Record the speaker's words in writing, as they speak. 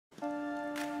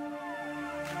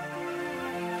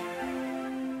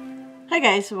Hi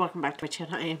guys, welcome back to my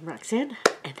channel. I am Roxanne,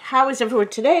 and how is everyone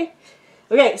today?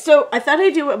 Okay, so I thought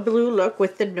I'd do a blue look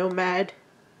with the Nomad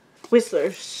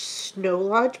Whistler Snow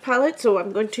Lodge palette. So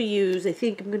I'm going to use, I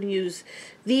think I'm going to use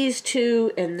these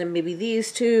two and then maybe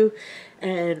these two,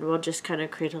 and we'll just kind of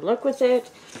create a look with it.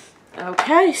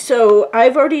 Okay, so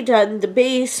I've already done the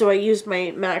base, so I used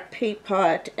my MAC paint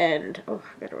pot and, oh,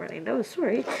 I got a runny nose,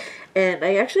 sorry. And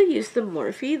I actually used the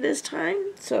Morphe this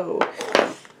time, so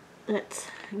let's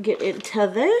get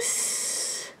into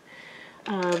this.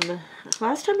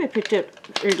 Last time I picked it,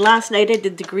 or last night I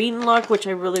did the green look, which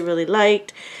I really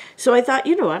liked. So I thought,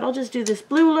 you know what, I'll just do this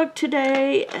blue look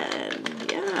today, and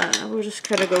yeah, we'll just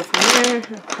kind of go from there.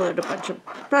 Pull out a bunch of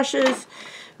brushes.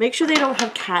 Make sure they don't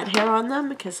have cat hair on them,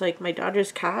 because like my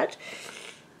daughter's cat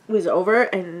was over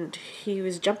and he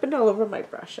was jumping all over my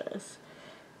brushes.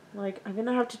 Like, I'm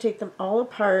gonna have to take them all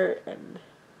apart and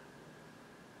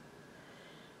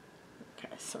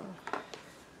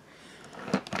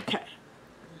okay.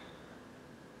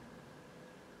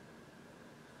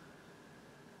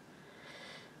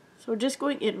 So we're just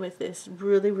going in with this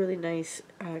really nice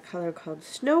color called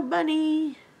Snow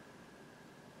Bunny.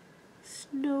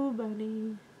 Snow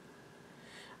Bunny.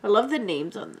 I love the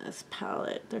names on this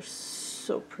palette. They're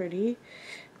so pretty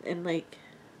and like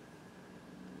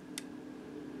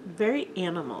very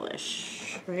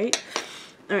animalish, right?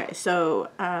 Alright, so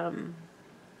man,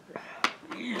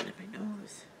 my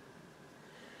nose.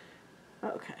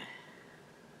 Okay.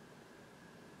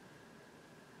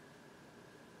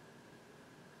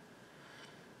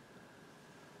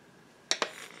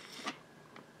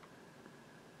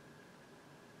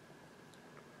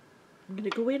 I'm going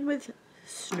to go in with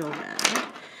Snowman.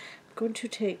 I'm going to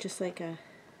take just like a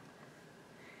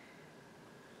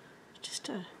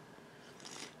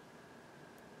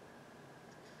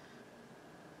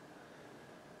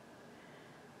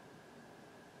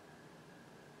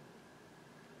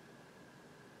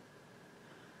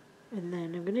and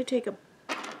then I'm going to take a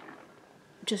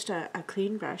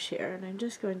clean brush here, and I'm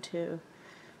just going to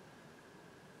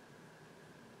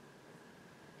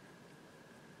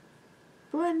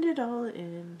blend it all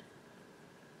in.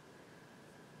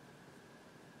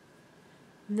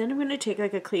 And then I'm going to take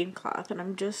like a clean cloth, and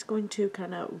I'm just going to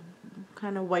kind of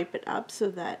wipe it up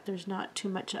so that there's not too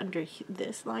much under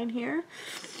this line here.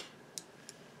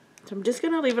 So I'm just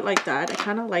going to leave it like that. I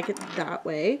kind of like it that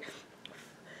way.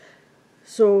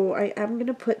 So I am going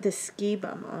to put the ski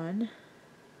bum on.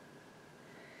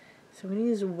 So I'm going to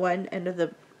use one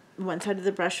side of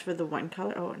the brush for the one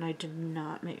color. Oh, and I did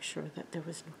not make sure that there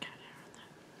was no cat hair on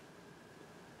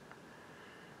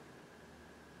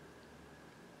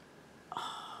that.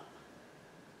 Oh.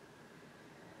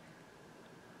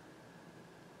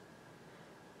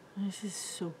 This is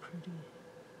so pretty.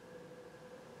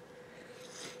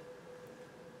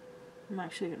 I'm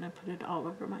actually going to put it all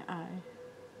over my eye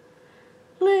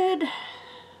lid.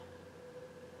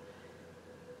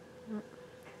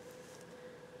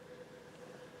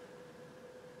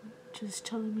 Just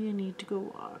telling me I need to go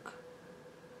walk.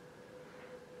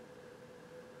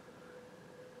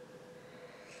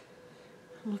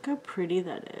 Look how pretty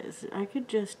that is. I could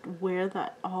just wear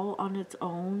that all on its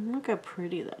own. Look how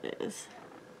pretty that is.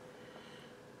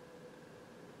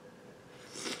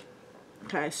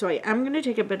 Okay, so I am going to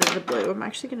take a bit of the blue. I'm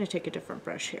actually going to take a different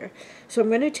brush here. So I'm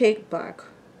going to take black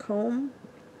comb.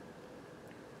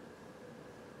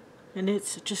 And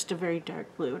it's just a very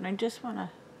dark blue. And I just want to...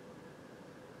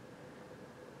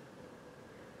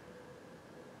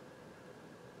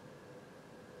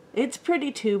 It's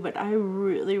pretty too, but I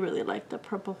really like the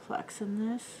purple flecks in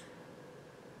this.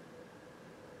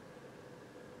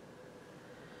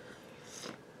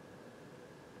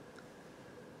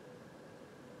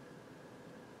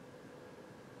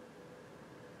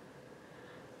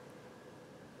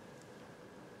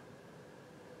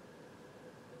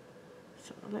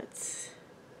 So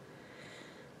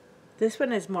this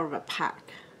one is more of a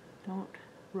pack. Don't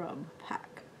rub, pack.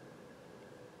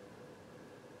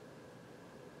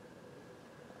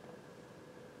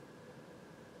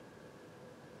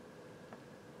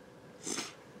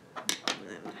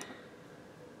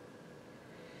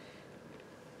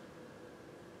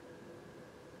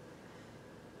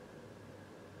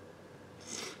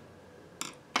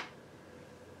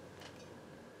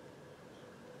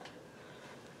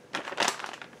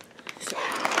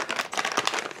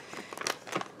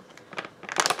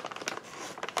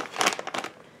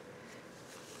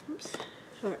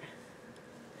 Sorry.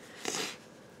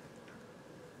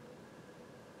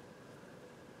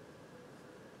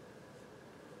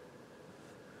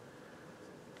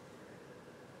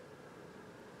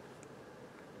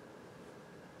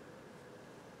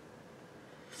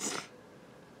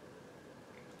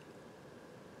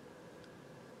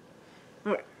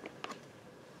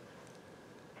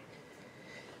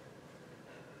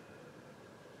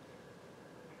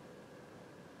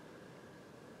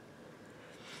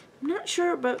 I'm not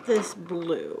sure about this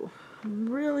blue. I'm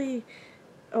really,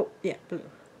 oh yeah, blue.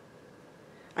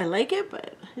 I like it,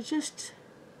 but it's just,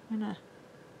 I'm gonna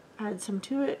add some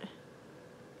to it.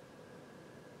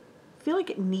 I feel like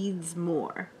it needs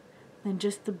more than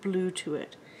just the blue to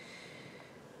it.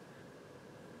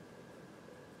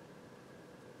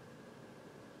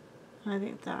 I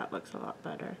think that looks a lot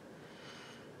better.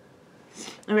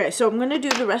 Okay, so I'm going to do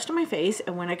the rest of my face,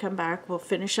 and when I come back, we'll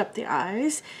finish up the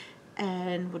eyes,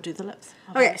 and we'll do the lips.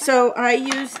 Okay, so I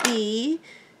use the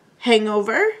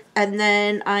Hangover, and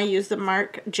then I use the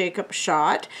Marc Jacobs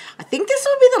Shot. I think this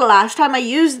will be the last time I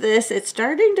use this. It's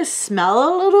starting to smell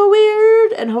a little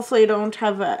weird, and hopefully I don't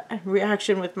have a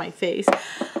reaction with my face.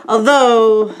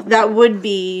 Although, that would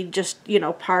be just, you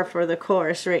know, par for the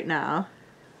course right now.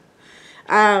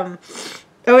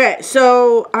 Okay,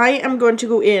 so I am going to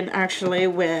go in actually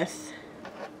with,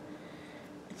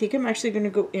 I think I'm actually going to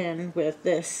go in with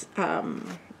this,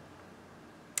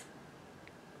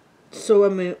 So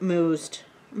Amused.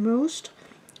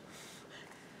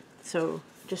 So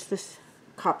just this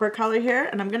copper color here,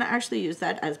 and I'm going to actually use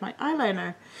that as my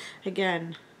eyeliner.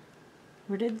 Again,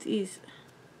 where did these...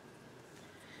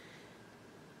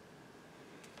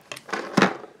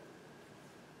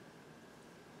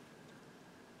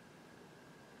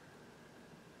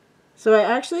 So I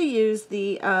actually use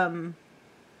the,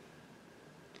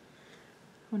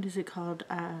 what is it called?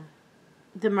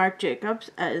 The Marc Jacobs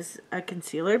as a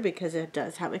concealer, because it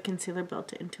does have a concealer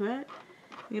built into it.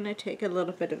 I'm going to take a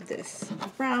little bit of this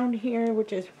brown here,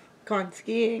 which is gone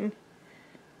skiing.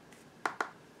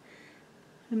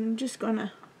 And I'm just going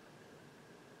to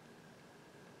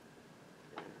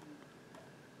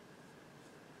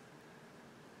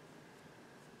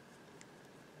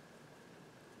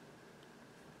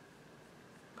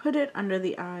put it under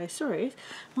the eye. Sorry,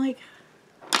 I'm like,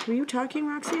 were you talking,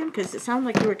 Roxanne? Because it sounded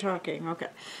like you were talking. Okay,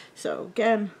 so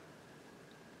again,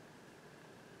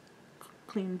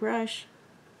 clean brush.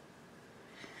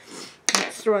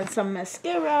 Let's throw in some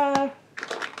mascara.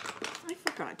 I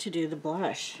forgot to do the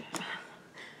blush.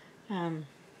 I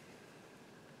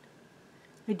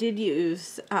did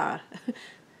use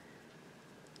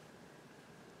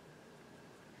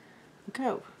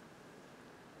go.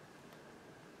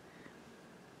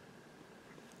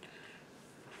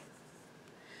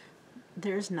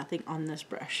 There's nothing on this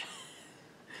brush.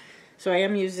 So I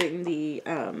am using the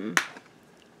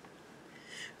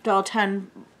Doll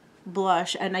 10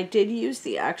 blush, and I did use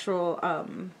the actual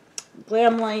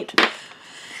Glam Light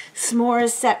S'mores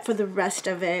set for the rest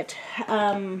of it.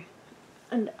 And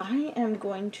I am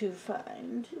going to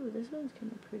find, ooh, this one's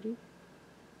kind of pretty,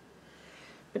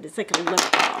 but it's like a lip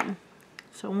balm,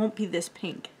 so it won't be this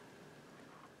pink.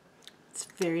 It's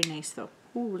very nice though.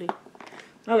 Holy.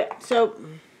 Okay, so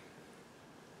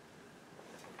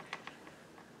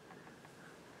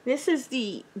this is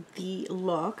the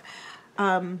look.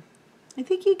 I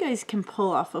think you guys can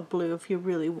pull off a blue if you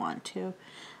really want to.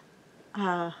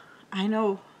 I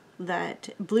know that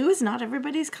blue is not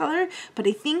everybody's color, but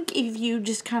I think if you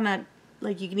just kind of,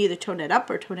 like, you can either tone it up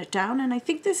or tone it down, and I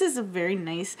think this is a very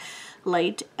nice,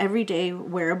 light, everyday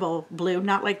wearable blue,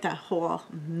 not like that whole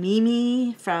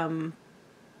Mimi from...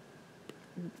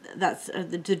 that's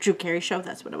the Drew Carey show.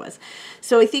 That's what it was.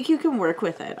 So I think you can work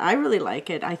with it. I really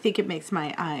like it. I think it makes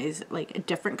my eyes like a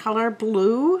different color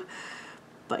blue.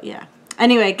 But yeah.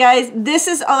 Anyway, guys, this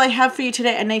is all I have for you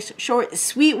today. A nice, short,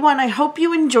 sweet one. I hope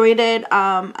you enjoyed it.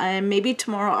 And maybe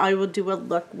tomorrow I will do a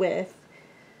look with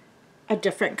a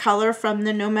different color from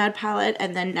the Nomad palette.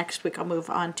 And then next week I'll move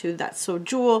on to that So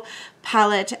Jewel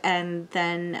palette. And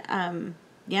then,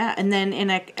 yeah. And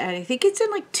then I think it's in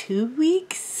like 2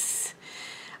 weeks.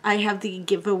 I have the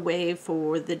giveaway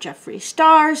for the Jeffree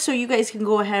Star, so you guys can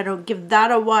go ahead and give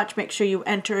that a watch. Make sure you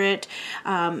enter it,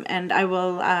 and I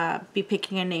will be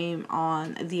picking a name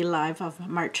on the live of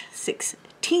March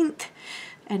 16th.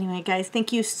 Anyway, guys,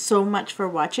 thank you so much for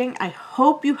watching. I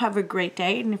hope you have a great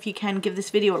day, and if you can, give this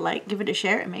video a like, give it a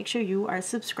share, and make sure you are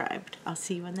subscribed. I'll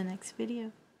see you in the next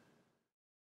video.